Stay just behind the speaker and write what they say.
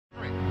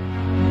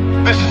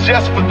This is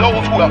just for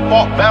those who have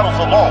fought battles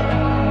alone.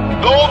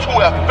 Those who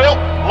have felt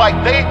like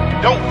they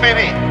don't fit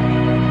in.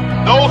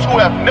 Those who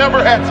have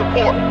never had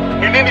support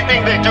in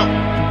anything they do.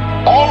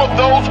 All of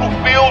those who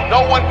feel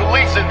no one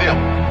believes in them.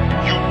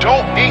 You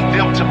don't need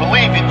them to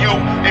believe in you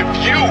if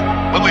you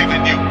believe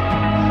in you.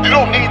 You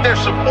don't need their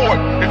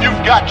support if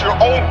you've got your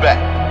own back.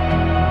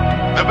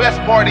 The best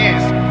part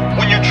is,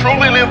 when you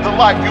truly live the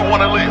life you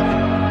want to live,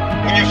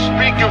 when you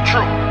speak your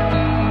truth,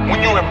 when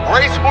you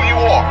embrace who you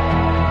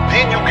are,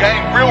 then you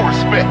gain real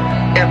respect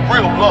and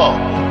real love.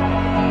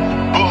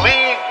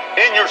 Believe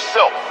in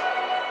yourself.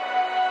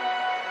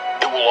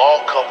 It will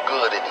all come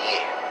good in the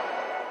end.